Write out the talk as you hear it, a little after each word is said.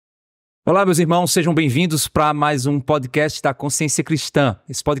Olá, meus irmãos, sejam bem-vindos para mais um podcast da Consciência Cristã.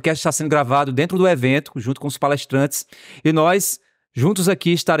 Esse podcast está sendo gravado dentro do evento, junto com os palestrantes, e nós, juntos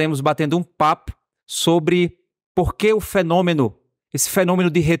aqui, estaremos batendo um papo sobre por que esse fenômeno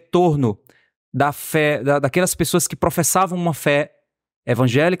de retorno da fé, daquelas pessoas que professavam uma fé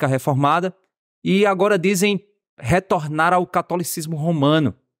evangélica, reformada, e agora dizem retornar ao catolicismo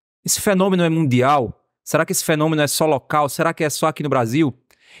romano. Esse fenômeno é mundial? Será que esse fenômeno é só local? Será que é só aqui no Brasil?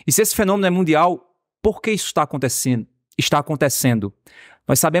 E se esse fenômeno é mundial, por que isso está acontecendo?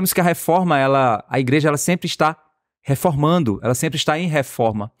 Nós sabemos que a reforma, a igreja, ela sempre está reformando, ela sempre está em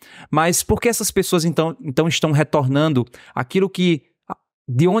reforma. Mas por que essas pessoas então estão retornando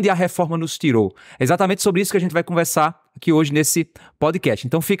de onde a reforma nos tirou? É exatamente sobre isso que a gente vai conversar aqui hoje nesse podcast.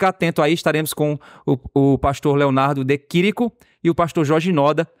 Então fica atento aí, estaremos com o pastor Leonardo de Chirico e o pastor Jorge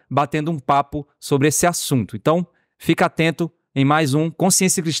Noda batendo um papo sobre esse assunto. Então fica atento em mais um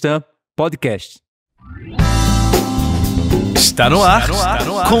Consciência Cristã Podcast. Está no ar,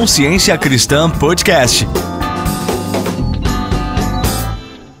 Consciência Cristã Podcast.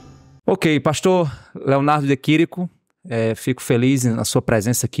 Ok, pastor Leonardo de Chirico, fico feliz na sua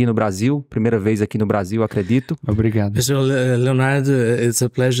presença aqui no Brasil, primeira vez aqui no Brasil, acredito. Obrigado. Pastor Leonardo, it's a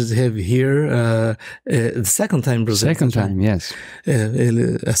pleasure to have you here. The second time in Brazil. Second time, yes.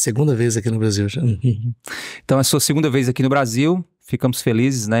 A segunda vez aqui no Brasil. Então, é a sua segunda vez aqui no Brasil, ficamos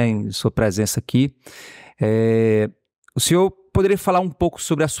felizes, né, em sua presença aqui. O senhor poderia falar um pouco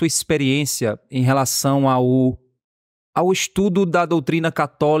sobre a sua experiência em relação ao estudo da doutrina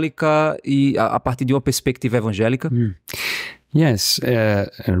católica e a partir de uma perspectiva evangélica? Yes,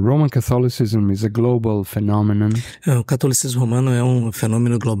 Roman Catholicism is a global phenomenon. O catolicismo romano é um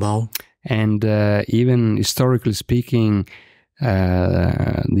fenômeno global. And even historically speaking,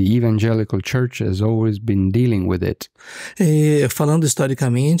 the evangelical church has always been dealing with it. E, falando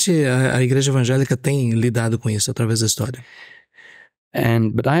historicamente, a igreja evangélica tem lidado com isso através da história.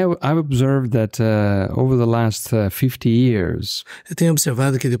 But I've observed that over the last 50 years, eu tenho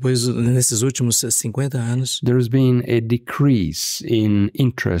observado que nesses últimos 50 anos, there's been a decrease in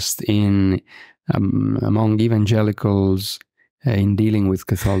interest among evangelicals in dealing with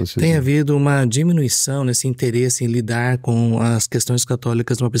Catholicism. Tem havido uma diminuição nesse interesse em lidar com as questões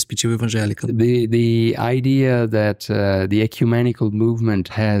católicas numa perspectiva evangélica. The idea that the ecumenical movement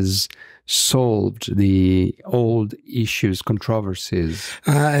has solved the old issues, controversies.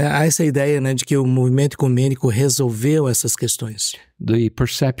 Há essa ideia, né, de que o movimento ecumênico resolveu essas questões. The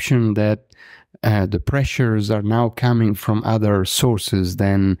perception that the pressures are now coming from other sources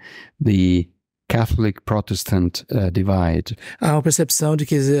than the Catholic Protestant divide. Há uma percepção de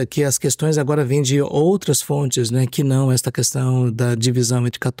que as questões agora vêm de outras fontes, né, que não esta questão da divisão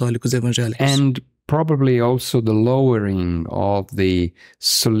entre católicos e evangélicos. And probably also the lowering of the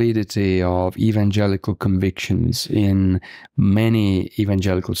solidity of evangelical convictions in many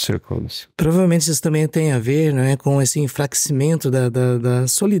evangelical circles. Provavelmente isso também tem a ver, né, com esse enfraquecimento da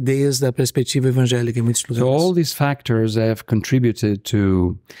solidez da perspectiva evangélica em muitos lugares. So all these factors have contributed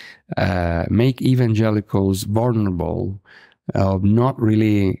to make evangelicals vulnerable of not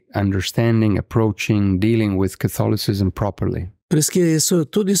really understanding, approaching, dealing with Catholicism properly. Por isso que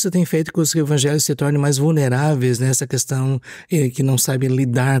tudo isso tem feito com que os evangélicos se tornem mais vulneráveis nessa questão, que não sabem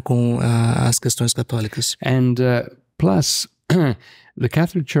lidar com as questões católicas. And plus, the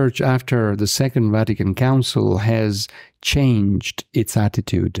Catholic Church after the Second Vatican Council has changed its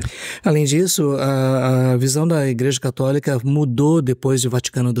attitude. Além disso, a visão da Igreja Católica mudou depois de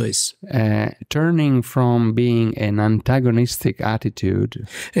Vaticano II. Turning from being an antagonistic attitude.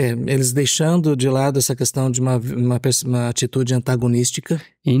 Eles deixando de lado essa questão de uma atitude antagonística.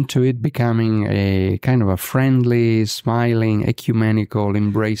 Into it becoming a kind of a friendly, smiling, ecumenical,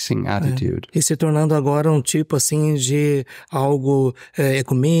 embracing attitude. E se tornando agora um tipo assim de algo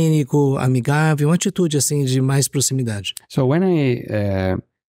ecumênico, amigável, uma atitude assim de mais proximidade. So when I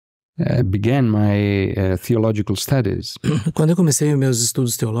began my theological studies, quando eu comecei meus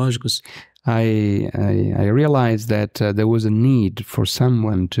estudos teológicos, I realized that there was a need for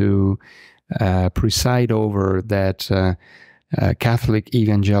someone to preside over that Catholic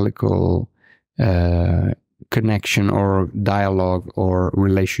evangelical connection or dialogue or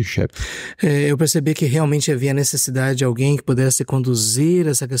relationship. Eu percebi que realmente havia necessidade de alguém que pudesse conduzir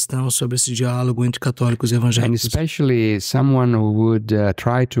essa questão sobre esse diálogo entre católicos e evangélicos. And especially someone who would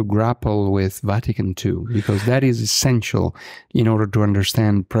try to grapple with Vatican II, because that is essential in order to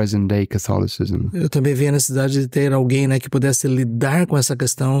understand present-day Catholicism. Eu também vi a necessidade de ter alguém, né, que pudesse lidar com essa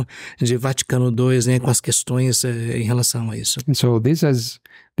questão de Vaticano II, né, com as questões em relação a isso. And so this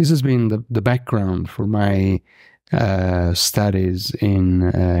has been the background for my studies in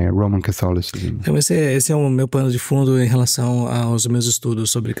Roman Catholicism. Então esse é o meu pano de fundo em relação aos meus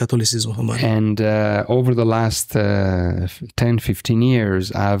estudos sobre catolicismo romano. And over the last 10, 15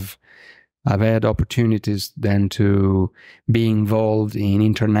 years, I've had opportunities then to be involved in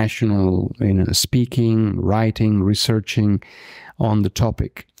international speaking, writing, researching on the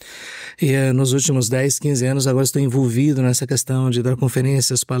topic. E nos últimos 10, 15 anos agora estou envolvido nessa questão de dar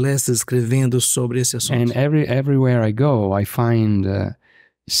conferências, palestras, escrevendo sobre esse assunto. And everywhere I go, I find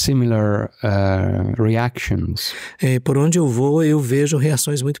similar reactions. Por onde eu vou, eu vejo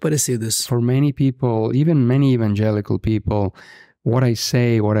reações muito parecidas. For many people, even many evangelical people, what I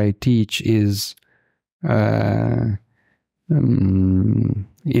say, what I teach is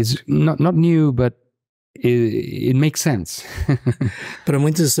not new, but it makes sense. Para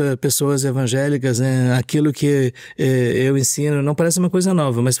muitas pessoas evangélicas, né, aquilo que eu ensino não parece uma coisa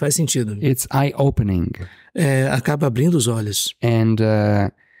nova, mas faz sentido. It's eye-opening. Acaba abrindo os olhos. And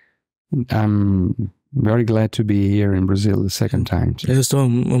I'm very glad to be here in Brazil the second time. Eu estou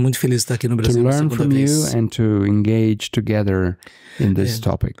muito feliz de estar aqui no Brasil pela segunda segunda vez. To learn vez. from you and to engage together in this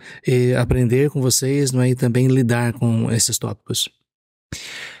topic. E aprender com vocês, não é? E também lidar com esses tópicos.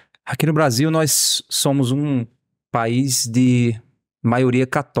 Aqui no Brasil, nós somos um país de maioria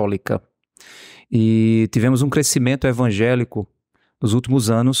católica e tivemos um crescimento evangélico nos últimos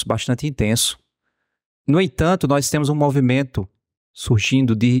anos bastante intenso. No entanto, nós temos um movimento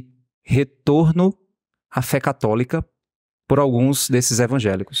surgindo de retorno à fé católica por alguns desses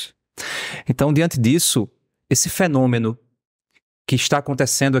evangélicos. Então, diante disso, esse fenômeno que está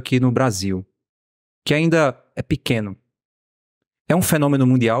acontecendo aqui no Brasil, que ainda é pequeno, é um fenômeno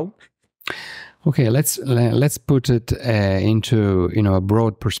mundial? Okay, let's put it into a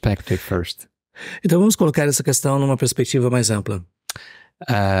broad perspective first. Então vamos colocar essa questão numa perspectiva mais ampla.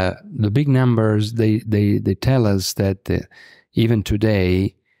 The big numbers they tell us that even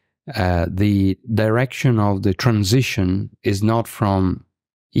today the direction of the transition is not from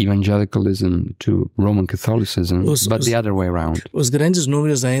evangelicalism to Roman Catholicism, but the other way around. Os grandes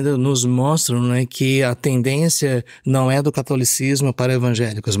números ainda nos mostram, né, que a tendência não é do catolicismo para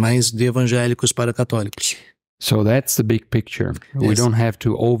evangélicos, mas de evangélicos para católicos. So that's the big picture. Yes. We don't have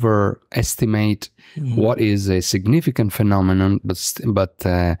to overestimate what is a significant phenomenon, but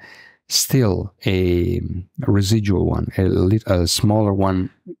still a residual one, a smaller one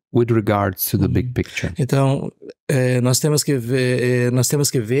with regards to the big picture. Então, nós temos que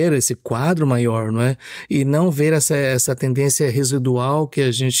ver esse quadro maior, não é? E não ver essa tendência residual que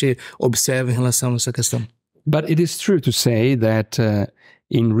a gente observa em relação a essa questão. But it is true to say that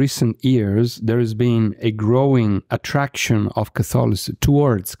in recent years there has been a growing attraction of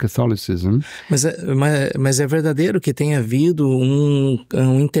towards Catholicism. Mas é verdadeiro que tem havido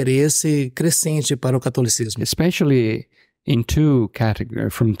um interesse crescente para o catolicismo. Especially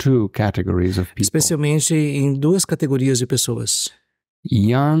from two categories of people. Especialmente em duas categorias de pessoas.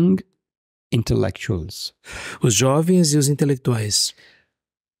 Young intellectuals. Os jovens e os intelectuais.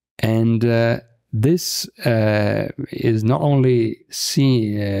 And this is not only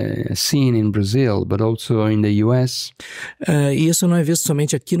seen in Brazil, but also in the US. Isso não é visto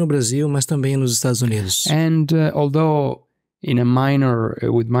somente aqui no Brasil, mas também nos Estados Unidos. And although in a minor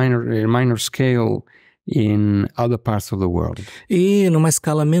scale in other parts of the world. E numa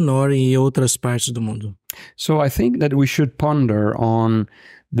escala menor em outras partes do mundo. So I think that we should ponder on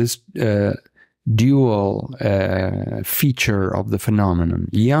this dual feature of the phenomenon,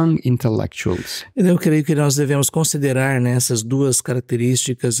 young intellectuals. Eu creio que nós devemos considerar, né, essas duas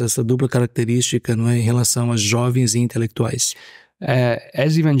características, essa dupla característica, não é, em relação a jovens e intelectuais.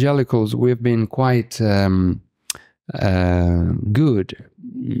 As evangelicals, we have been quite good,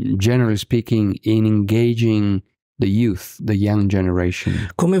 generally speaking, in engaging the youth, the young generation.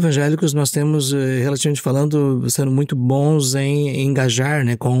 Como evangélicos, nós temos, relativamente falando, sendo muito bons em engajar,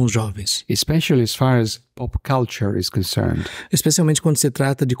 né, com os jovens. Especially as far as pop culture is concerned. Especialmente quando se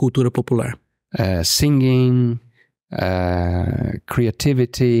trata de cultura popular. Singing,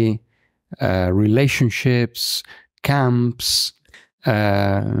 creativity, relationships, camps,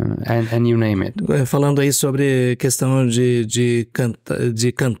 and you name it. Falando aí sobre questão de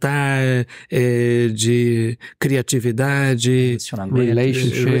cantar, de criatividade,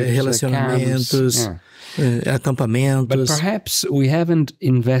 relacionamentos, acampamentos. But perhaps we haven't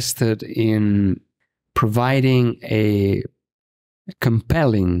invested in providing a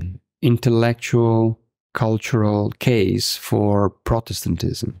compelling intellectual, cultural case for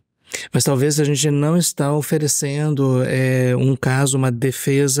Protestantism. Mas talvez a gente não está oferecendo um caso, uma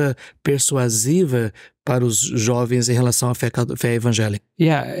defesa persuasiva para os jovens em relação à fé evangélica.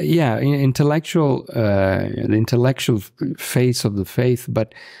 The intellectual face of the faith,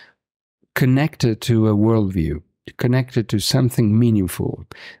 but connected to a worldview, connected to something meaningful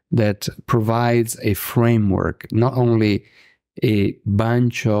that provides a framework, not only a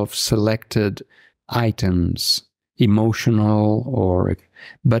bunch of selected items, emotional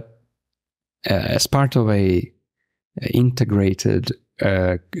but as part of a integrated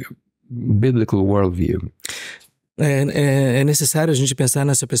biblical worldview. É necessário a gente pensar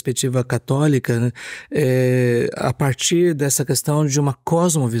nessa perspectiva católica, né, a partir dessa questão de uma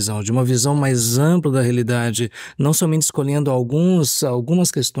cosmovisão, de uma visão mais ampla da realidade, não somente escolhendo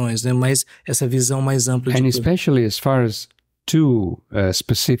algumas questões, né, mas essa visão mais ampla de tudo. And especially as far as two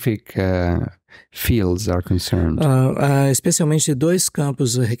specific fields are concerned. Especialmente dois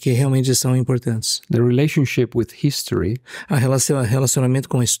campos que realmente são importantes. The relationship with history. Relacionamento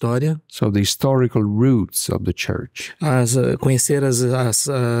com a história. So the historical roots of the church. Conhecer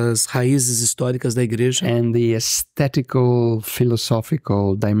as raízes históricas da igreja. And the aesthetical,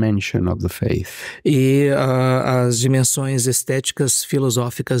 philosophical dimension of the faith. E as dimensões estéticas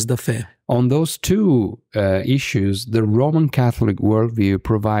filosóficas da fé. On those two issues, the Roman Catholic worldview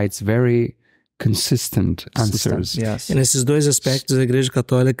provides very consistent answers. Yes. E nesses dois aspectos, a Igreja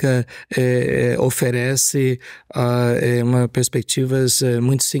Católica oferece perspectivas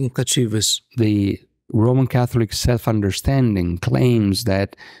muito significativas. The Roman Catholic self-understanding claims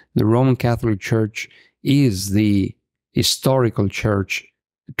that the Roman Catholic Church is the historical church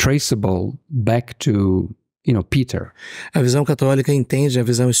traceable back to Peter. A visão católica entende a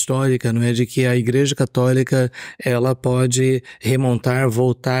visão histórica, não é, de que a Igreja Católica ela pode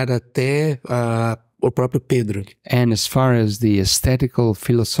voltar até o próprio Pedro. And as far as the aesthetical,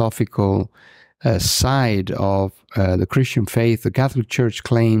 philosophical side of the Christian faith, the Catholic Church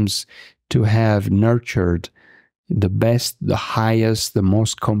claims to have nurtured the best, the highest, the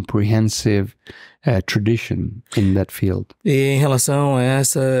most comprehensive tradition in that field. E em relação a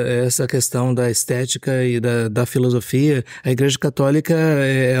essa questão da estética e da filosofia, a Igreja Católica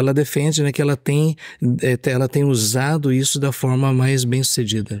ela defende, né, que ela tem usado isso da forma mais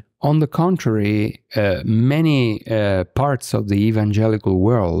bem-sucedida. On the contrary, many parts of the evangelical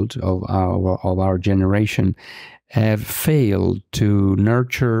world of our generation have failed to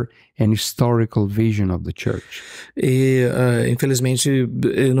nurture an historical vision of the church. E, infelizmente,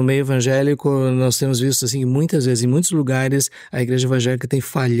 no meio evangélico, nós temos visto, assim, muitas vezes, em muitos lugares, a igreja evangélica tem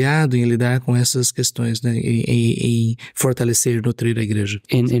falhado em lidar com essas questões, né, em fortalecer e nutrir a igreja.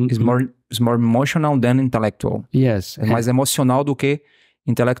 It's more emotional than intellectual. Yes. É mais emocional do que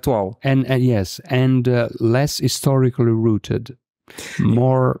intelectual. And less historically rooted.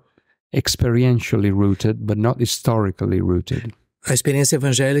 More experientially rooted, but not historically rooted. A experiência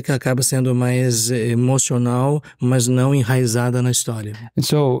evangélica acaba sendo mais emocional, mas não enraizada na história. And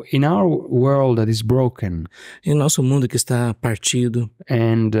so, in our world that is broken, em nosso mundo que está partido,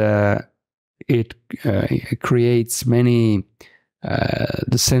 and it creates many,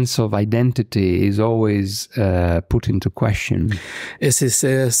 the sense of identity is always put into question. Esse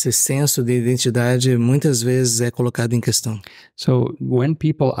senso de identidade muitas vezes é colocado em questão. So, when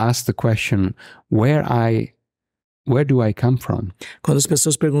people ask the question, where do I come from? Quando as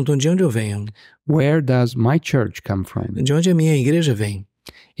pessoas perguntam de onde eu venho? Where does my church come from? De onde a minha igreja vem?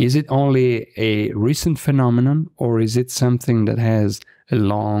 Is it only a recent phenomenon, or is it something that has a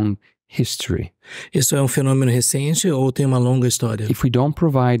long history? Isso é um fenômeno recente ou tem uma longa história? If we don't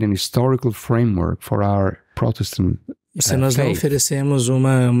provide an historical framework for our Protestant se nós não oferecemos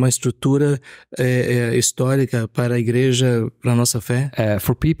uma estrutura histórica para a igreja, para a nossa fé,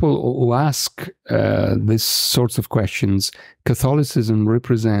 for people who ask these sorts of questions, Catholicism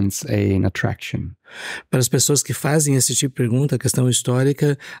represents an attraction. Para as pessoas que fazem esse tipo de pergunta, a questão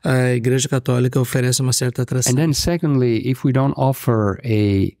histórica, a Igreja Católica oferece uma certa atração. And then secondly, if we don't offer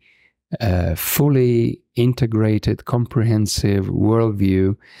a fully integrated, comprehensive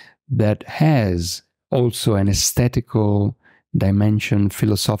worldview that has also an aesthetical dimension,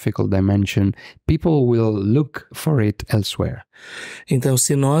 philosophical dimension, people will look for it elsewhere. Então,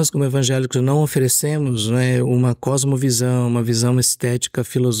 se nós, como evangélicos, não oferecemos, né, uma cosmovisão, uma visão estética,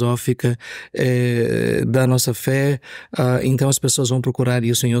 filosófica da nossa fé, então as pessoas vão procurar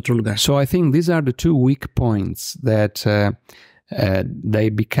isso em outro lugar. So I think these are the two weak points that they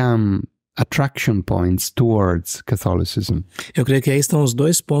become attraction points towards Catholicism. Eu creio que aí estão os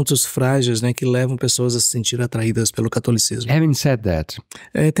dois pontos frágeis, né, que levam pessoas a se sentir atraídas pelo catolicismo. Having said that,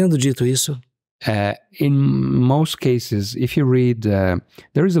 tendo dito isso, In most cases, if you read,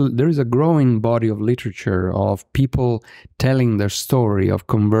 there is a growing body of literature of people telling their story of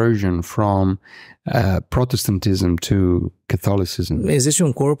conversion from Protestantism to Catholicism. Existe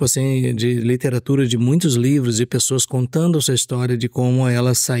corpo assim de literatura de muitos livros de pessoas contando a sua história de como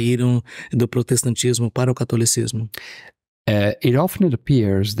elas saíram do protestantismo para o catolicismo. It often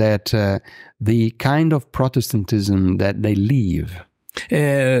appears that the kind of Protestantism that they leave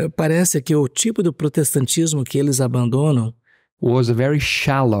parece que o tipo do protestantismo que eles abandonam was a very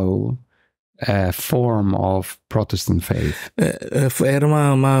shallow form of Protestant faith. Era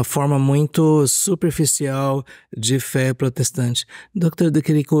uma forma muito superficial de fé protestante. Dr. de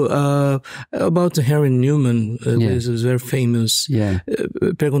Chirico, about Harry Newman, this is very famous.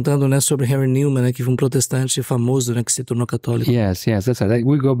 Perguntando, né, sobre Harry Newman, né, que foi protestante famoso, né, que se tornou católico. Yes, that's right.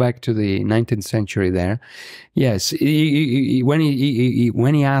 We go back to the 19th century there. Yes, when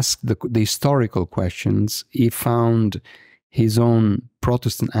he asked the historical questions, he found his own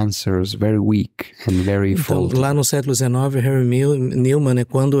Protestant answers very weak and very faulty. Lá no século XIX, Harry Newman, né,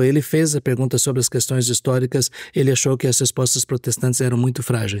 quando ele fez a pergunta sobre as questões históricas, ele achou que as respostas protestantes eram muito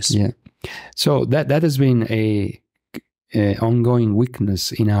frágeis. Yeah. So that has been a ongoing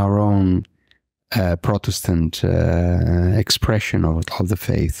weakness in our own Protestant expression of the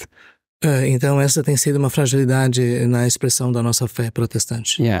faith. Então essa tem sido uma fragilidade na expressão da nossa fé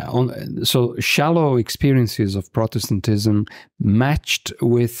protestante. So shallow experiences of Protestantism matched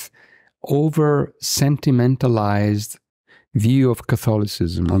with over-sentimentalized view of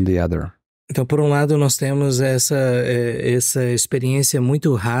Catholicism on the other. Então, por lado, nós temos essa experiência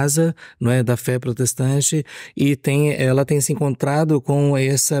muito rasa, não é, da fé protestante, e ela tem se encontrado com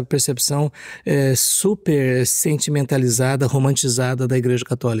essa percepção super sentimentalizada, romantizada da Igreja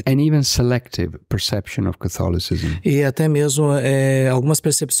Católica. And even selective perception of Catholicism. E até mesmo algumas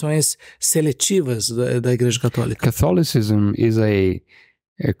percepções seletivas da Igreja Católica. Catholicism is a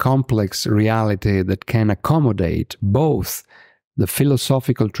complex reality that can accommodate both the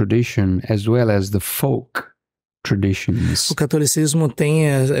philosophical tradition as well as the folk traditions. O catolicismo tem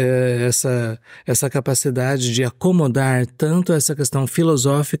essa capacidade de acomodar tanto essa questão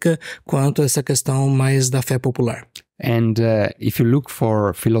filosófica quanto essa questão mais da fé popular. And if you look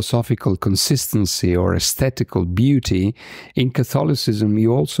for philosophical consistency or aesthetical beauty, in Catholicism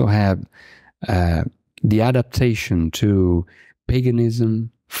you also have the adaptation to paganism,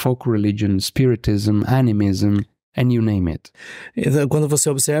 folk religion, spiritism, animism, and you name it. Então, quando você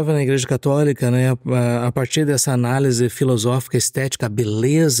observa na Igreja Católica, né, a partir dessa análise filosófica, estética, a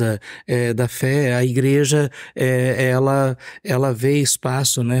beleza da fé, a Igreja ela vê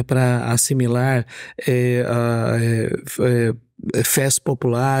espaço, né, para assimilar fés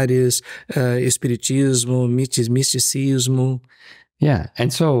populares, espiritismo, misticismo. Yeah, and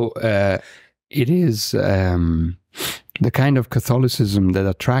so it is the kind of Catholicism that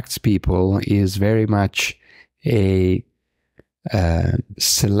attracts people is very much a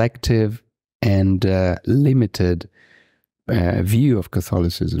selective and limited view of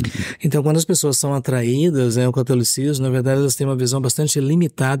Catholicism. Então, quando as pessoas são atraídas ao catolicismo, na verdade, elas têm uma visão bastante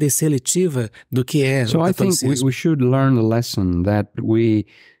limitada e seletiva do que é o catolicismo. So I think we should learn the lesson that we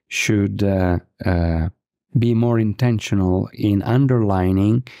should be more intentional in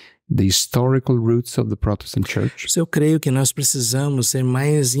underlining the historical roots of the Protestant Church. Eu creio que nós precisamos ser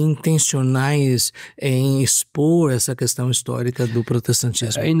mais intencionais em expor essa questão histórica do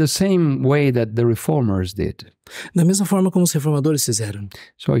protestantismo. In the same way that the Reformers did. Da mesma forma como os reformadores fizeram.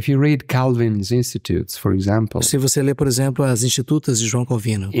 So if you read Calvin's Institutes, for example. Se você lê, por exemplo, as Institutas de João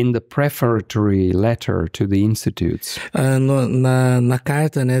Calvino. In the prefatory letter to the Institutes. Na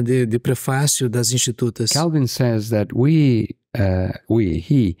carta, né, de prefácio das Institutas. Calvin says that he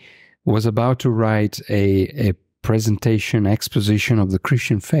was about to write a presentation, exposition of the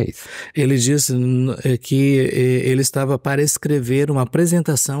Christian faith. Ele diz que ele estava para escrever uma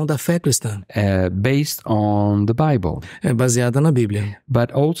apresentação da fé cristã. Based on the Bible. Baseada na Bíblia.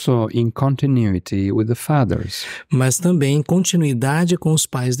 But also in continuity with the fathers. Mas também em continuidade com os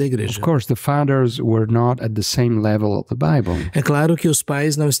pais da igreja. Of course, the fathers were not at the same level of the Bible. É claro que os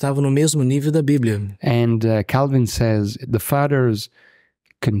pais não estavam no mesmo nível da Bíblia. And Calvin says the fathers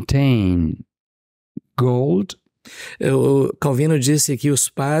contain gold Calvino disse que os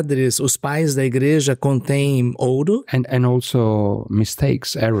pais da igreja contêm ouro and also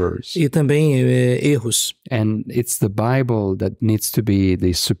mistakes, errors. e também erros. And it's the Bible that needs to be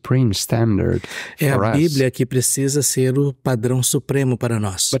the supreme standard É for a us. Bíblia que precisa ser o padrão supremo para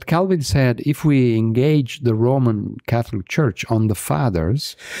nós. But Calvin said, if we engage the Roman Catholic Church on the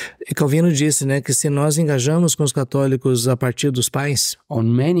fathers, E Calvino disse, né, que se nós engajamos com os católicos a partir dos pais, on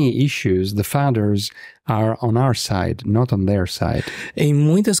many issues, the fathers are on our side, not on their side. em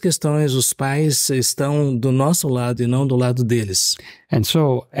muitas questões os pais estão do nosso lado e não do lado deles. And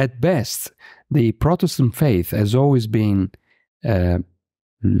so, at best, the Protestant faith has always been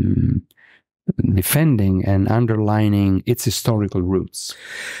defending and underlining its historical roots.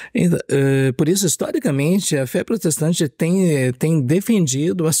 Por isso, historicamente, a fé protestante tem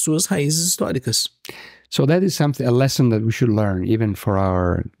defendido as suas raízes históricas. So that is a lesson that we should learn even for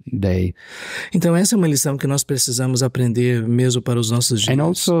our day. Então essa é uma lição que nós precisamos aprender mesmo para os nossos dias. And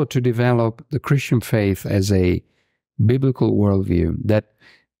also to develop the Christian faith as a biblical worldview that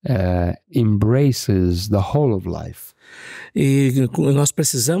embraces the whole of life. E nós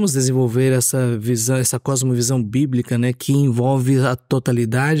precisamos desenvolver essa visão, essa cosmovisão bíblica, né, que envolve a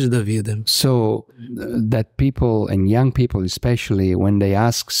totalidade da vida. So that people and young people especially, when they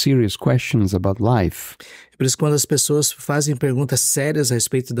ask serious questions about life, Por isso, quando as pessoas fazem perguntas sérias a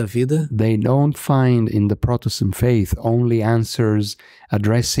respeito da vida, they don't find in the Protestant faith only answers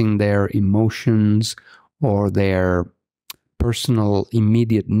addressing their emotions or their personal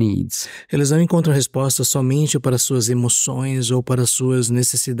immediate needs. eles não encontram respostas somente para suas emoções ou para suas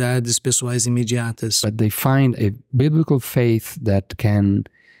necessidades pessoais imediatas. But they find a biblical faith that can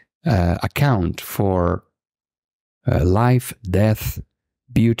account for life, death,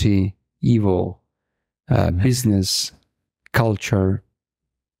 beauty, evil, business, culture,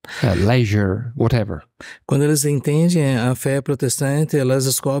 leisure, whatever. Quando eles entendem a fé protestante, elas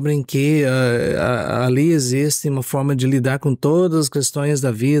descobrem que ali existe uma forma de lidar com todas as questões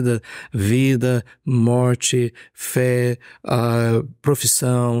da vida, morte, fé,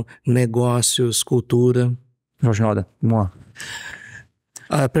 profissão, negócios, cultura. Jorge, vamos lá.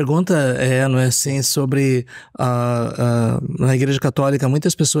 A pergunta não é assim sobre na Igreja Católica.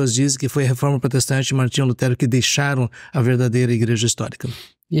 Muitas pessoas dizem que foi a Reforma Protestante e Martinho Lutero que deixaram a verdadeira Igreja histórica.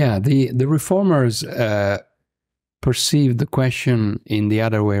 Yeah, the reformers perceived the question in the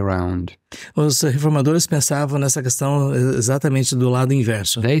other way around. Os reformadores pensavam nessa questão exatamente do lado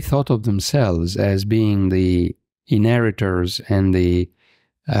inverso. They thought of themselves as being the inheritors and the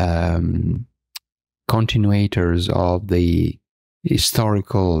continuators of the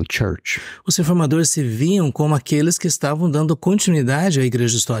historical church. Os reformadores se viam como aqueles que estavam dando continuidade à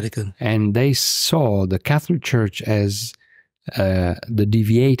Igreja histórica. And they saw the Catholic Church as the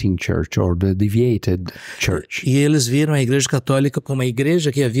deviating church or the deviated church. E eles viram a Igreja Católica como a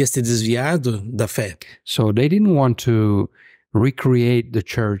igreja que havia se desviado da fé. So they didn't want to recreate the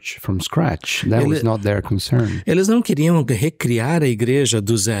church from scratch. That was not their concern. Eles não queriam recriar a igreja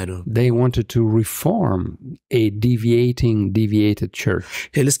do zero. They wanted to reform a deviated church.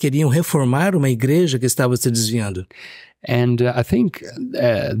 Eles queriam reformar uma igreja que estava se desviando. And I think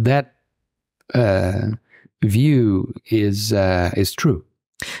that view is true.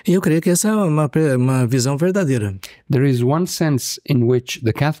 E eu creio que essa é uma visão verdadeira. There is one sense in which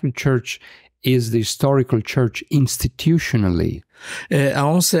the Catholic Church is the historical church institutionally.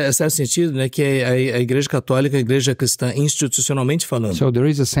 Há certo sentido, né, que a Igreja Católica, a Igreja Cristã, institucionalmente falando. So there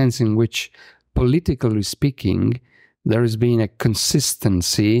is a sense in which, politically speaking, there has been a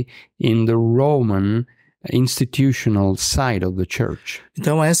consistency in the Roman institutional side of the church.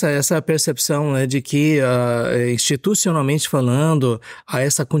 Então essa percepção, né, de que institucionalmente falando há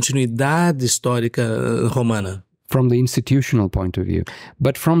essa continuidade histórica romana. From the institutional point of view.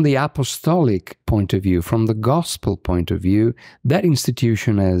 But from the apostolic point of view, from the gospel point of view, that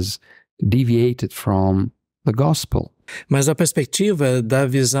institution has deviated from the gospel. Mas a perspectiva da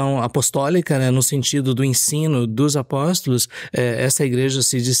visão apostólica, né, no sentido do ensino dos apóstolos, essa igreja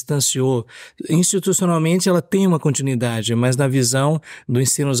se distanciou. Institucionalmente ela tem uma continuidade, mas na visão do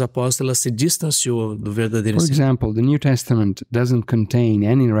ensino dos apóstolos ela se distanciou do verdadeiro ensino. For example, the New Testament doesn't contain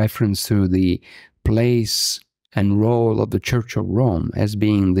any reference to the place and role of the Church of Rome as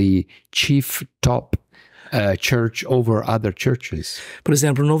being the chief top church over other churches. Por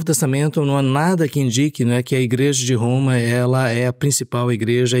exemplo, no Novo Testamento não há nada que indique, né, que a igreja de Roma ela é a principal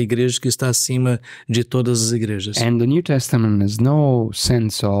igreja, a igreja que está acima de todas as igrejas. And the New Testament has no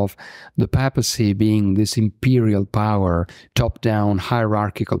sense of the papacy being this imperial power, top-down,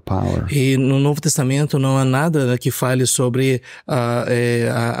 hierarchical power. E no Novo Testamento não há nada, né, que fale sobre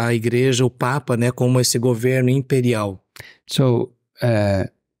a igreja, o Papa, né, como esse governo imperial. So the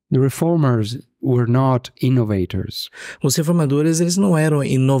reformers were not innovators. Os reformadores, eles não eram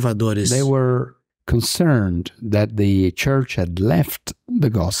inovadores. They were concerned that the church had left the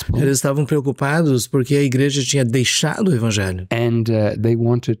gospel. Eles estavam preocupados porque a igreja tinha deixado o evangelho. And they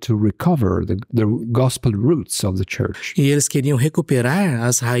wanted to recover the gospel roots of the church. E eles queriam recuperar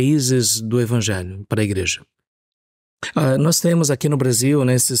as raízes do evangelho para a igreja. Nós temos aqui no Brasil,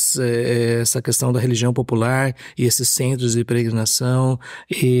 né, essa questão da religião popular e esses centros de peregrinação.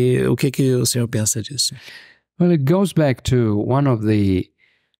 E o que o senhor pensa disso? Well, it goes back to one of the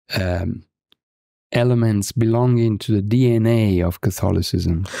elements belonging to the DNA of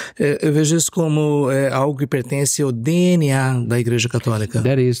Catholicism. Eu vejo isso como algo que pertence ao DNA da Igreja Católica.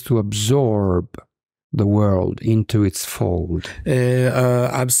 That is to absorb the world into its fold.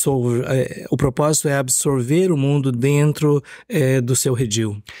 O propósito é absorver o mundo dentro do seu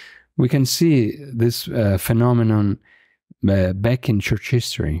redil. We can see this phenomenon back in church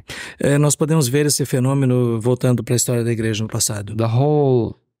history. Nós podemos ver esse fenômeno voltando para a história da igreja no passado. The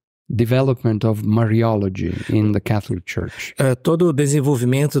whole development of Mariology in the Catholic Church. Todo o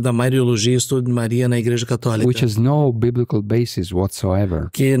desenvolvimento da Mariologia, estudo de Maria na Igreja Católica. Which has no biblical basis whatsoever.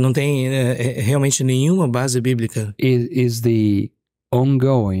 Que não tem realmente nenhuma base bíblica. Is the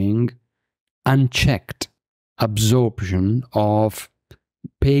ongoing, unchecked absorption of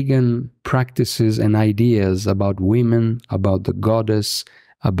pagan practices and ideas about women, about the goddess,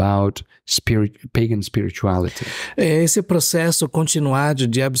 about pagan spirituality. Esse processo continuado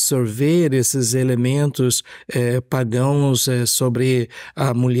de absorver esses elementos pagãos sobre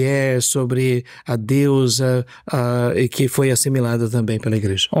a mulher, sobre a deusa, e que foi assimilada também pela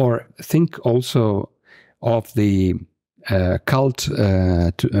igreja. Or think also of the cult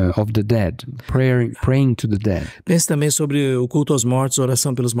of the dead, praying to the dead. Pense também sobre o culto aos mortos,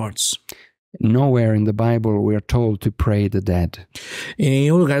 oração pelos mortos. Nowhere in the Bible we are told to pray the dead. Em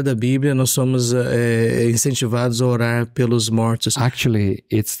nenhum lugar da Bíblia nós somos incentivados a orar pelos mortos. Actually,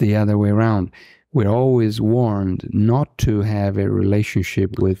 it's the other way around. We're always warned not to have a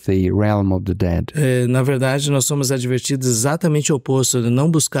relationship with the realm of the dead. Na verdade, nós somos advertidos exatamente o oposto, de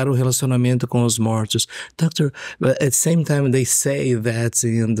não buscar um relacionamento com os mortos. Doctor, but at the same time they say that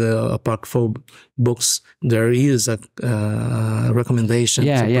in the apocryphal books there is a recommendation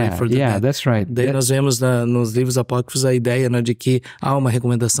to pray for the dead. That's right. Daí nós vemos nos livros apócrifos a ideia, né, de que há uma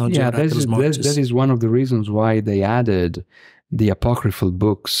recomendação de orar pelos mortos. That is one of the reasons why they added the apocryphal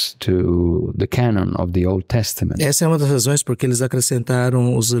books to the canon of the Old Testament. Essa é uma das razões porque eles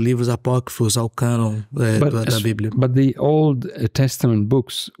acrescentaram os livros apócrifos ao cânon da Bíblia. But the Old Testament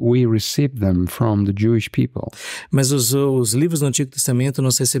books, we receive them from the Jewish people. Mas os livros do Antigo Testamento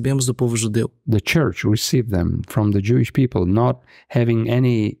nós recebemos do povo judeu. The church received them from the Jewish people, not having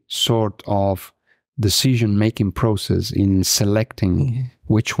any sort of decision-making process in selecting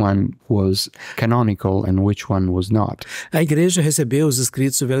which one was canonical and which one was not. A igreja recebeu os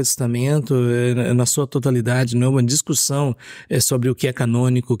escritos do Velho Testamento na sua totalidade, não é uma discussão sobre o que é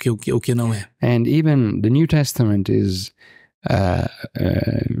canônico, o que não é. And even the New Testament is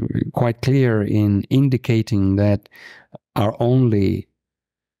quite clear in indicating that our only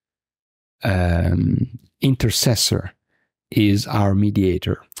intercessor is our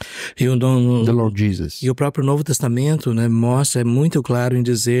mediator, the Lord Jesus. E o próprio Novo Testamento, né, é muito claro em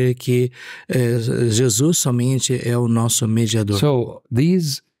dizer que Jesus somente é o nosso mediador. So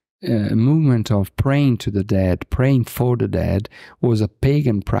these movement of praying to the dead, praying for the dead, was a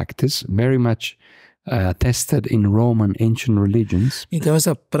pagan practice, very much tested in Roman ancient religions. Então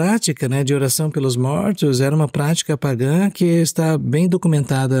essa prática, né, de oração pelos mortos era uma prática pagã que está bem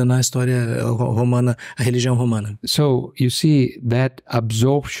documentada na história romana, a religião romana. So you see that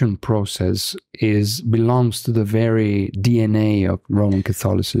absorption process belongs to the very DNA of Roman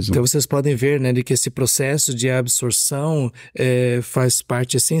Catholicism. Então vocês podem ver, né, de que esse processo de absorção faz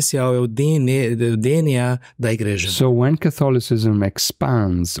parte essencial, é o DNA da igreja. So when Catholicism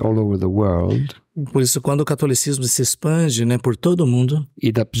expands all over the world, por isso, quando o catolicismo se expande, né, por todo o mundo,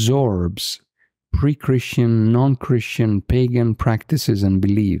 it absorbs pre-Christian, non-Christian, pagan practices and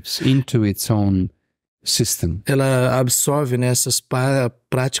beliefs into its own system. Ela absorve nessas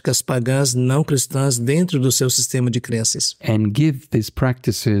práticas pagãs não cristãs dentro do seu sistema de crenças. And give these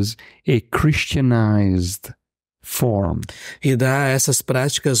practices a Christianized form. E dá a essas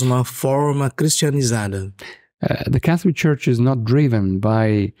práticas uma forma cristianizada. The Catholic Church is not driven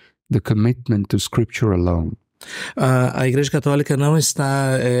by the commitment to Scripture alone. A Igreja Católica não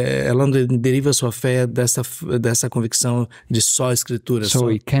está, ela não deriva sua fé dessa convicção de só Escritura. So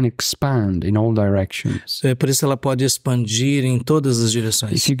it can expand in all directions. Por isso ela pode expandir em todas as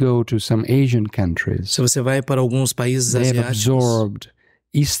direções. If you go to some Asian countries, se você vai para alguns países they have asiáticos, absorbed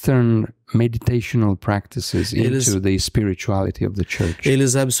Eastern meditational practices into the spirituality of the church.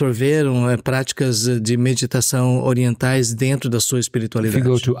 Eles absorveram práticas de meditação orientais dentro da sua espiritualidade. If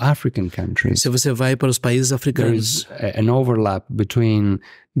you go to African countries, se você vai para os países africanos, there is an overlap between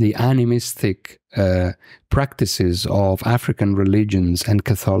the animistic practices of African religions and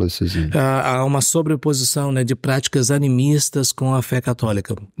Catholicism. Há uma sobreposição, né, de práticas animistas com a fé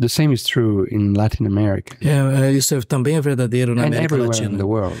católica. The same is true in Latin America. Isso também é verdadeiro na América Latina. In the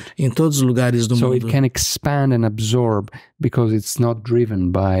world. Em todos os lugares do mundo. So it can expand and absorb because it's not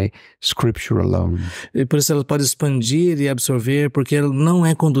driven by Scripture alone. E por isso ela pode expandir e absorver porque ela não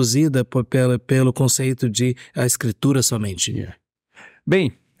é conduzida pelo conceito de a Escritura somente. Yeah.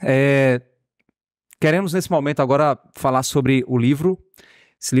 Bem, queremos nesse momento agora falar sobre o livro.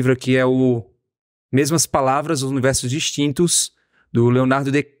 Esse livro aqui é o Mesmas Palavras, os Universos Distintos, do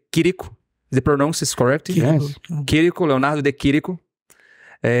Leonardo de Chirico. The pronunciation is correct? Yes. Chirico, Leonardo de Chirico.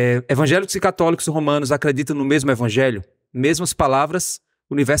 Evangélicos e católicos romanos acreditam no mesmo evangelho? Mesmas palavras,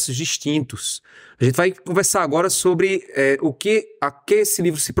 universos distintos. A gente vai conversar agora sobre a que esse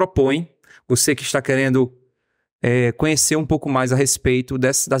livro se propõe. Você que está querendo conhecer um pouco mais a respeito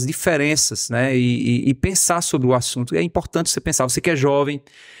das diferenças, né? E pensar sobre o assunto. É importante você pensar. Você que é jovem,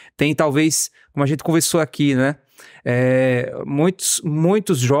 tem talvez, como a gente conversou aqui, né?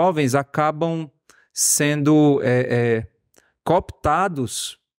 Muitos jovens acabam sendo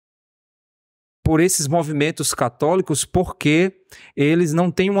cooptados por esses movimentos católicos porque eles não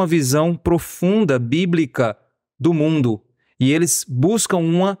têm uma visão profunda, bíblica do mundo. E eles buscam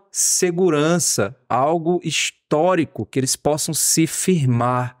uma segurança, algo histórico, que eles possam se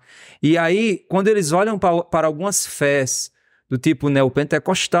firmar. E aí, quando eles olham para algumas fés, do tipo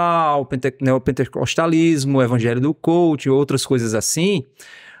neopentecostal, neopentecostalismo, evangelho do coach, outras coisas assim,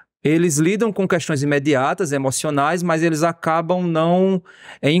 eles lidam com questões imediatas, emocionais, mas eles acabam não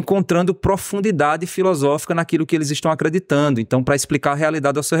encontrando profundidade filosófica naquilo que eles estão acreditando. Então, para explicar a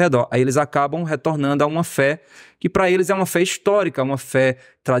realidade ao seu redor, aí eles acabam retornando a uma fé que para eles é uma fé histórica, uma fé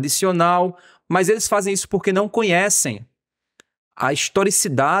tradicional, mas eles fazem isso porque não conhecem a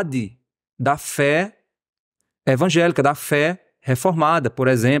historicidade da fé evangélica, da fé reformada, por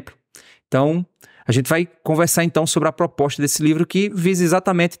exemplo. Então, a gente vai conversar então sobre a proposta desse livro que visa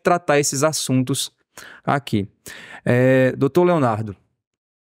exatamente tratar esses assuntos aqui. Doutor Leonardo,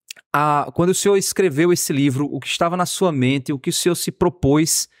 quando o senhor escreveu esse livro, o que estava na sua mente, o que o senhor se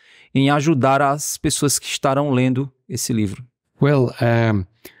propôs em ajudar as pessoas que estarão lendo esse livro? Well,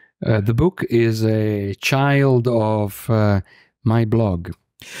 the book is a child of my blog.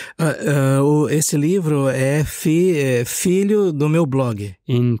 Esse livro é filho do meu blog.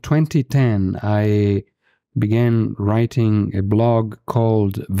 In 2010, I began writing a blog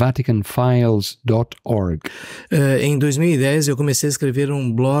called vaticanfiles.org. Em 2010, eu comecei a escrever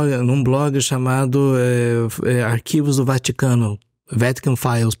num blog chamado Arquivos do Vaticano,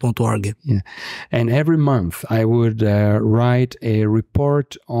 vaticanfiles.org. Yeah. And every month I would write a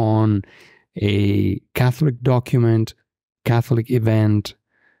report on a Catholic document, Catholic event,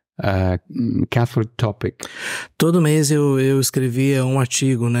 Catholic topic. Todo mês eu escrevia um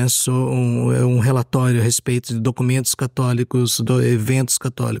artigo, né, um relatório a respeito de documentos católicos, eventos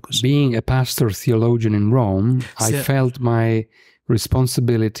católicos. Being a pastor theologian in Rome, I felt my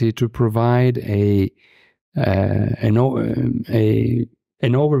responsibility to provide an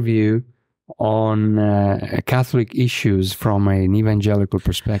overview on Catholic issues from an evangelical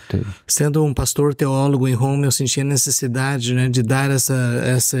perspective. Sendo um pastor teólogo em Roma, eu sentia a necessidade, né, de dar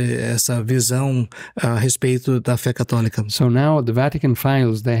essa visão a respeito da fé católica. So now the Vatican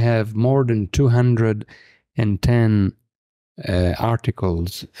Files, they have more than 210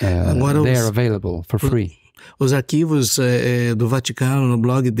 articles. They are available for free. Os arquivos do Vaticano, no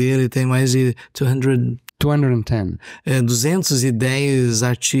blog dele, tem mais de 210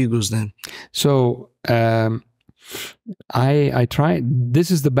 artigos, né? So, I try.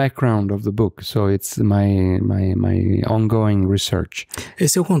 This is the background of the book, so it's my ongoing research.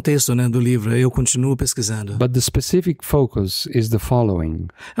 Esse é o contexto, né, do livro. Eu continuo pesquisando. But the specific focus is the following.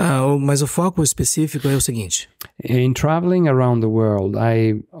 Mas o foco específico é o seguinte. In traveling around the world,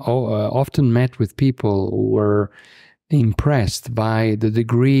 I often met with people who were impressed by the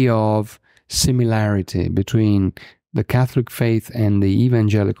degree of similarity between the Catholic faith and the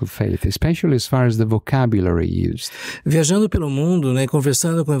evangelical faith, especially as far as the vocabulary used. Viajando pelo mundo, né,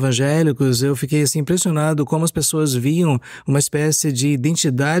 conversando com evangélicos, eu fiquei assim impressionado como as pessoas viam uma espécie de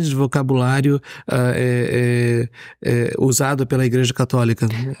identidade de vocabulário usado pela Igreja Católica.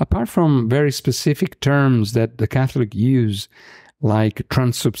 Apart from very specific terms that the Catholic use, like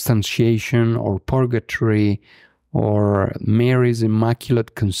transubstantiation or purgatory, or Mary's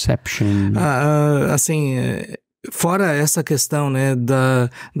Immaculate Conception. Fora essa questão, né,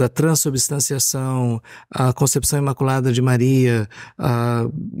 da transubstanciação, a concepção imaculada de Maria,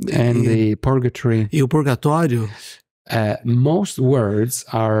 and the purgatory. E o purgatório. Most words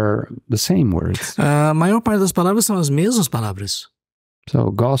are the same words. A maior parte das palavras são as mesmas palavras.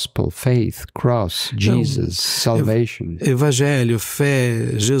 So, gospel, faith, cross, Jesus, salvation. Evangelho,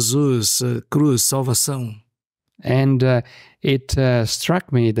 fé, Jesus, cruz, salvação. And it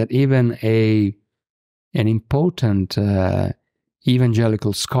struck me that even an important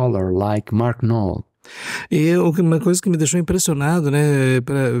evangelical scholar like Mark Knoll. E uma coisa que me deixou impressionado, né,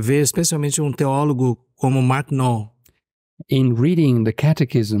 para ver especialmente um teólogo como Mark Knoll. In reading the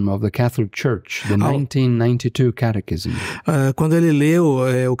Catechism of the Catholic Church, the 1992 Catechism. Quando ele leu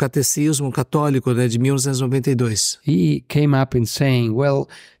o Catecismo Católico, né, de 1992. He came up in saying, well,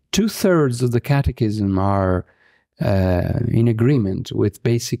 2/3 of the Catechism are in agreement with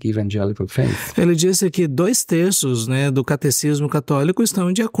basic evangelical faith. Ele disse que 2/3, né, do catecismo católico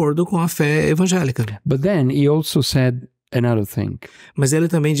estão de acordo com a fé evangélica. But then he also said another thing. Mas ele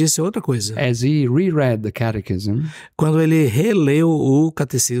também disse outra coisa. As he reread the catechism, quando ele releu o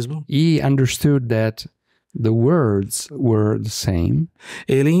catecismo, he understood that the words were the same.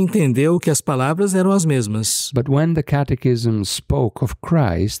 Ele entendeu que as palavras eram as mesmas. But when the catechism spoke of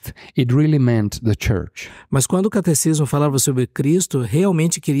Christ, it really meant the church. Mas quando o catecismo falava sobre Cristo,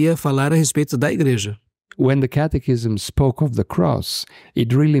 realmente queria falar a respeito da igreja. When the catechism spoke of the cross,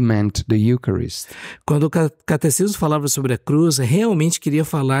 it really meant the Eucharist. Quando o catecismo falava sobre a cruz, realmente queria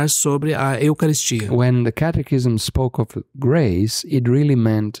falar sobre a Eucaristia. When the catechism spoke of grace, it really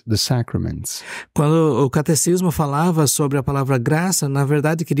meant the sacraments. Quando o catecismo falava sobre a palavra graça, na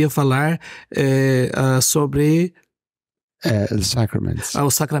verdade queria falar sobre the sacraments.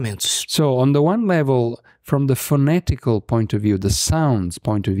 Os sacramentos. So, on the one level, from the phonetical point of view, the sounds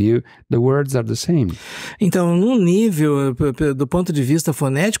point of view, the words are the same. Então, num nível, do ponto de vista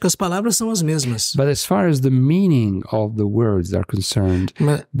fonético, as palavras são as mesmas. But as far as the meaning of the words are concerned,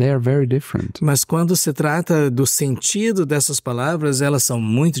 they are very different. Mas quando se trata do sentido dessas palavras, elas são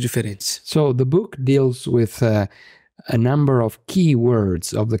muito diferentes. So, the book deals with a number of key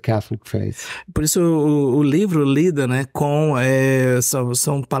words of the Catholic faith. Por isso o livro lida, né, com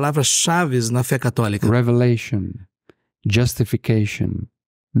são palavras-chave na fé católica. Revelation, justification,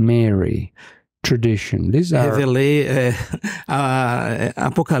 Mary, tradition. These are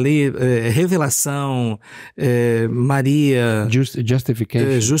Apocalipse, revelação, Maria,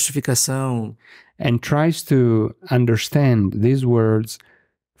 justificação. And tries to understand these words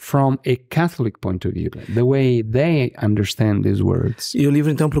from a Catholic point of view, the way they understand these words. E o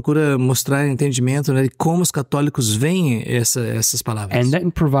livro então procura mostrar entendimento, né, de como os católicos veem essas palavras. And then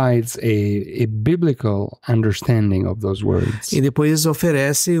provides a biblical understanding of those words. E depois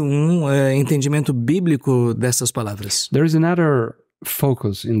oferece entendimento bíblico dessas palavras. There is another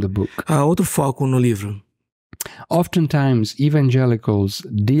focus in the book. Há outro foco no livro. Oftentimes, evangelicals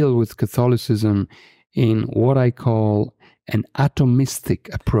deal with Catholicism in what I call an atomistic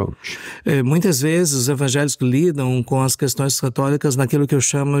approach. Muitas vezes os evangélicos lidam com as questões católicas naquilo que eu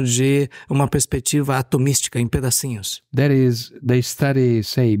chamo de uma perspectiva atomística, em pedacinhos. That is, they study,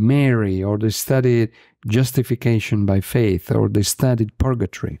 say, Mary, or they study justification by faith, or they studied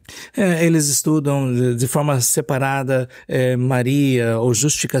purgatory. Eles estudam de forma separada Maria, ou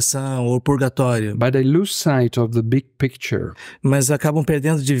justificação, ou purgatório. But they lose sight of the big picture. Mas acabam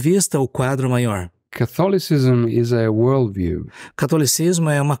perdendo de vista o quadro maior. Catholicism is a worldview. Catolicismo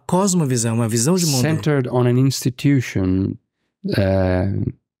é uma cosmovisão, uma visão de mundo. Centered on an institution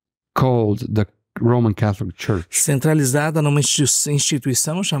called the Roman Catholic Church. Centralizada numa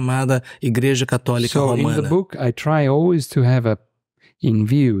instituição chamada Igreja Católica Romana. So in the book I try always to have in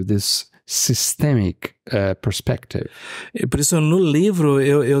view this systemic perspective. E por isso, no livro,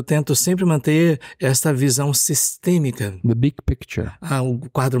 eu tento sempre manter esta visão sistêmica. The big picture. O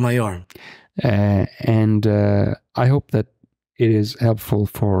quadro maior. And I hope that it is helpful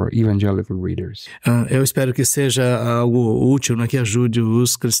for evangelical readers. Eu espero que seja algo útil, né, que ajude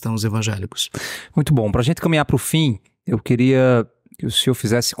os cristãos evangélicos. Muito bom. Para a gente caminhar para o fim, eu queria que o senhor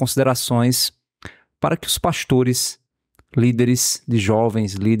fizesse considerações para que os pastores, líderes de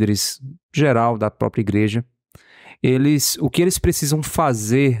jovens, líderes geral da própria igreja, o que eles precisam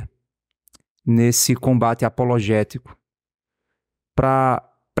fazer nesse combate apologético para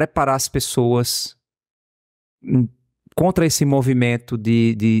preparar as pessoas contra esse movimento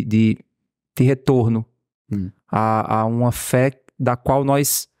de retorno a uma fé da qual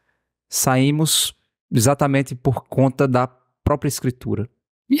nós saímos exatamente por conta da própria Escritura.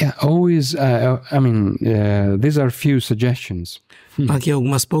 Yeah, always, these are few suggestions. Aqui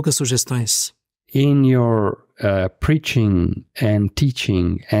algumas poucas sugestões. In your preaching and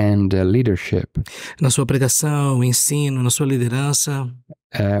teaching and leadership. Na sua pregação, ensino, na sua liderança.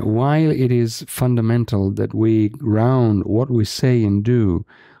 While it is fundamental that we ground what we say and do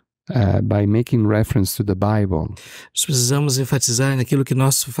by making reference to the Bible. Nós precisamos enfatizar naquilo que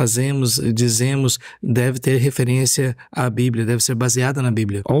nós fazemos, dizemos, deve ter referência à Bíblia, deve ser baseada na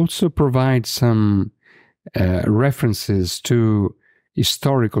Bíblia. Also provide some references to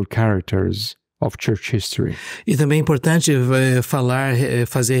historical characters of church history. E também é importante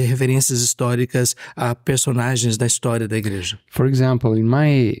fazer referências históricas a personagens da história da igreja. For example, in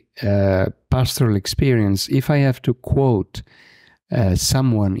my pastoral experience, if I have to quote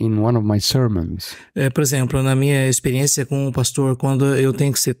someone in one of my sermons. Por exemplo, na minha experiência com o pastor, quando eu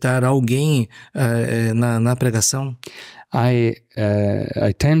tenho que citar alguém na pregação, I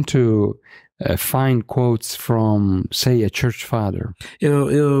tend to find quotes from, say, a church father.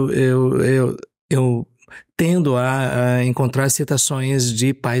 Eu tendo a encontrar citações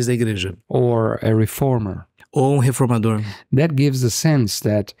de pais da igreja. Or a reformer. Ou reformador. That gives the sense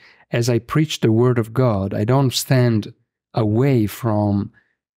that as I preach the word of God, I don't stand away from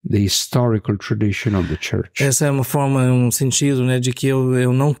the historical tradition of the church. Essa é uma forma, um sentido, né, de que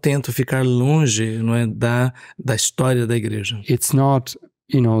eu não tento ficar longe, não é, da história da igreja. It's not,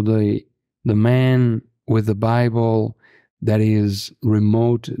 the man with the Bible that is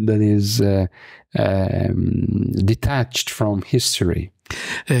remote, that is detached from history.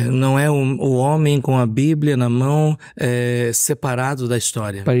 Não é o homem com a Bíblia na mão, separado da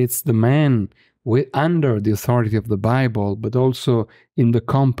história. But it's the man under the authority of the Bible, but also in the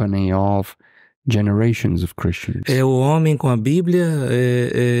company of generations of Christians. É o homem com a Bíblia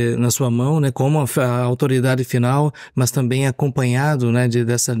na sua mão, né, como a autoridade final, mas também acompanhado, né,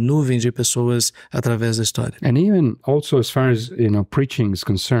 dessa nuvem de pessoas através da história. And even also as far as preaching is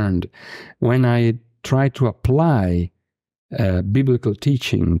concerned, when I try to apply biblical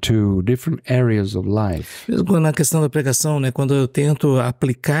teaching to different areas of life. Na questão da pregação, né, quando eu tento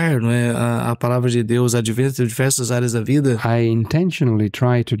aplicar, né, a palavra de Deus a diversas áreas da vida, I intentionally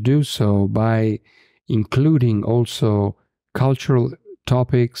try to do so by including also cultural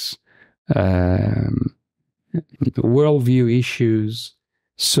topics, worldview issues,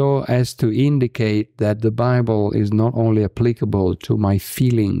 so as to indicate that the Bible is not only applicable to my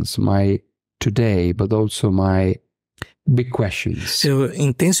feelings, my today, but also my big questions. Eu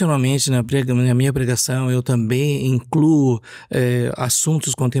intencionalmente na minha pregação eu também incluo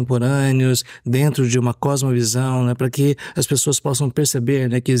assuntos contemporâneos dentro de uma cosmovisão, né, para que as pessoas possam perceber,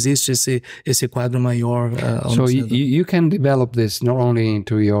 né, que existe esse quadro maior. So you can develop this not only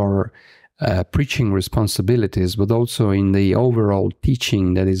into your preaching responsibilities, but also in the overall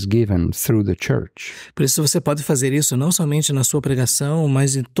teaching that is given through the church. Por isso você pode fazer isso não somente na sua pregação,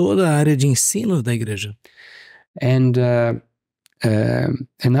 mas em toda a área de ensino da igreja. And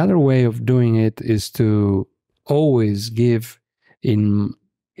another way of doing it is to always give in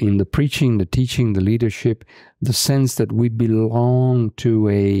the preaching, the teaching, the leadership, the sense that we belong to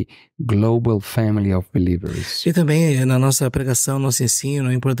a global family of believers. E também na nossa pregação, nosso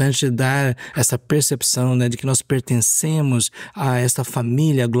ensino, é importante dar essa percepção, né, de que nós pertencemos a esta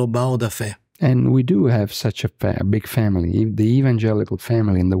família global da fé. And we do have such a big family, the evangelical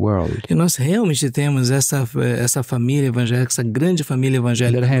family in the world. E nós realmente temos essa família evangélica, essa grande família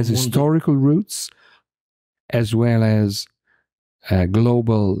evangélica that has historical roots as well as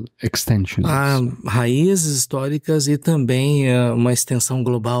global extensions. Há raízes históricas e também uma extensão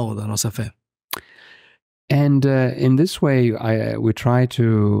global da nossa fé. And in this way, we try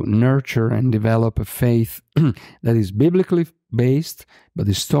to nurture and develop a faith that is biblically based, but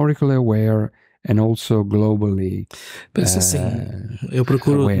historically aware and also globally. Pensa assim, eu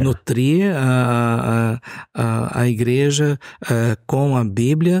procuro nutrir a igreja com a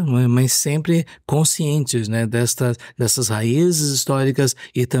Bíblia, mas sempre conscientes, né, dessas raízes históricas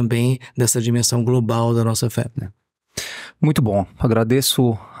e também dessa dimensão global da nossa fé. Muito bom.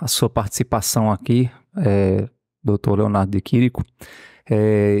 Agradeço a sua participação aqui, Dr. Leonardo de Chirico,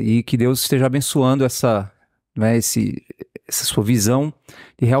 e que Deus esteja abençoando essa sua visão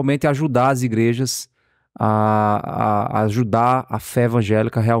de realmente ajudar as igrejas a ajudar a fé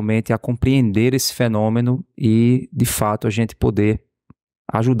evangélica realmente a compreender esse fenômeno e, de fato, a gente poder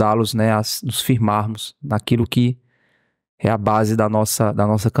ajudá-los, né, a nos firmarmos naquilo que é a base da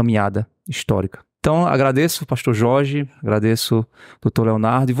nossa caminhada histórica. Então, agradeço o pastor Jorge, agradeço o Dr.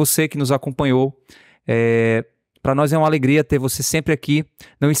 Leonardo e você que nos acompanhou. Para nós é uma alegria ter você sempre aqui.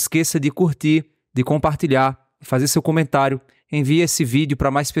 Não esqueça de curtir, de compartilhar, fazer seu comentário. Envie esse vídeo para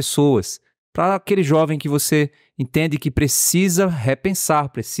mais pessoas. Para aquele jovem que você entende que precisa repensar,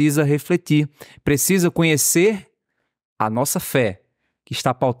 precisa refletir, precisa conhecer a nossa fé, que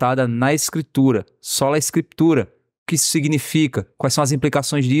está pautada na Escritura, sola Escritura. O que isso significa? Quais são as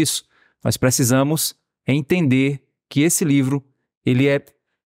implicações disso? Nós precisamos entender que esse livro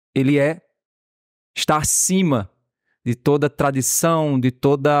está acima de toda tradição, de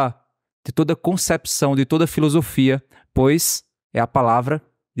toda concepção, de toda filosofia, pois é a palavra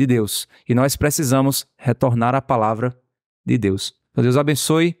de Deus. E nós precisamos retornar à palavra de Deus. Então Deus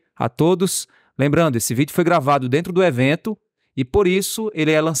abençoe a todos. Lembrando, esse vídeo foi gravado dentro do evento e por isso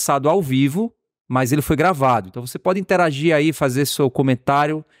ele é lançado ao vivo, mas ele foi gravado. Então você pode interagir aí, fazer seu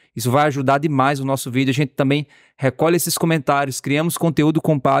comentário. Isso vai ajudar demais o nosso vídeo. A gente também recolhe esses comentários, criamos conteúdo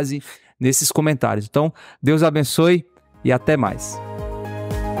com base nesses comentários. Então, Deus abençoe e até mais.